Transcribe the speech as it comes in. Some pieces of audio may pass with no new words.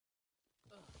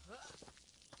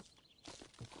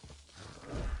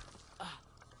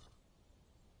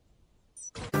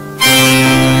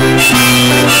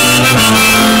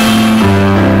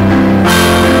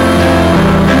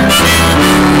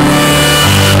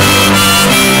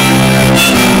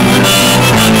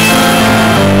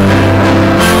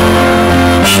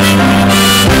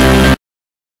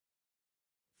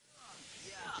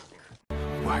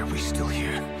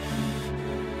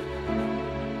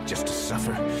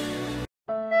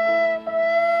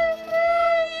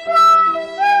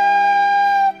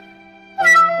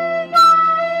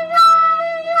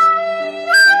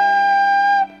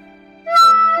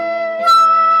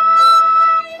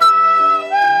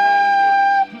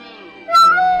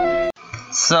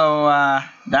So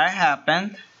that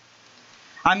happened.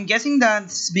 I'm guessing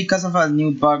that's because of a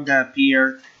new bug that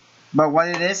appeared, but what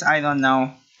it is, I don't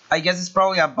know. I guess it's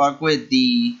probably a bug with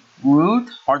the root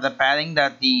or the padding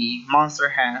that the monster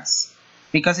has,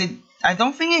 because I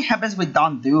don't think it happens with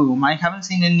Dawn Doom. I haven't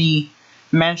seen any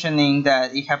mentioning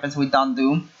that it happens with Dawn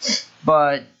Doom,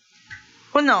 but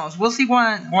who knows? We'll see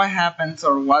what happens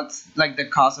or what's like the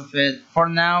cause of it. For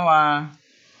now,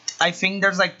 I think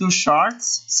there's like two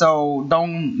shards, so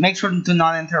don't make sure to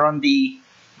not enter on the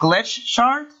glitch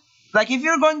shard. Like if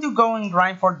you're going to go and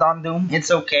grind for Dawn Doom, it's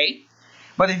okay.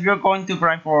 But if you're going to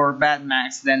grind for Bad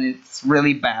Max, then it's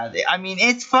really bad. I mean,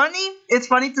 it's funny. It's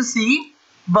funny to see,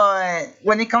 but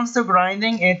when it comes to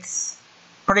grinding, it's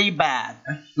pretty bad.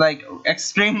 Like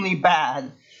extremely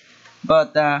bad.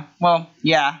 But well,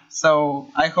 yeah. So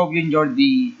I hope you enjoy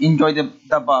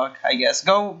the bug. I guess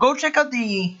go check out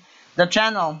the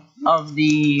channel of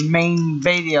the main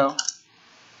video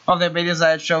of the videos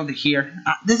that I showed here.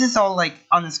 This is all like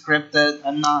unscripted.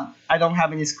 I don't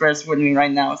have any scripts with me right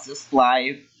now. It's just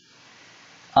live.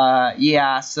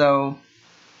 Yeah. So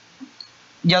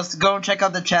just go check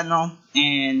out the channel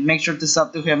and make sure to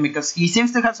sub to him because he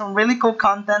seems to have some really cool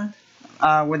content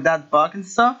with that bug and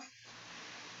stuff.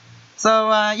 So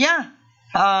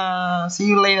yeah. See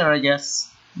you later. I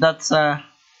guess that's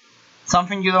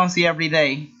something you don't see every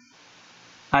day.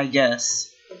 I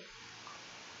guess.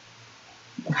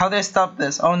 How do I stop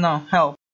this? Oh no, help.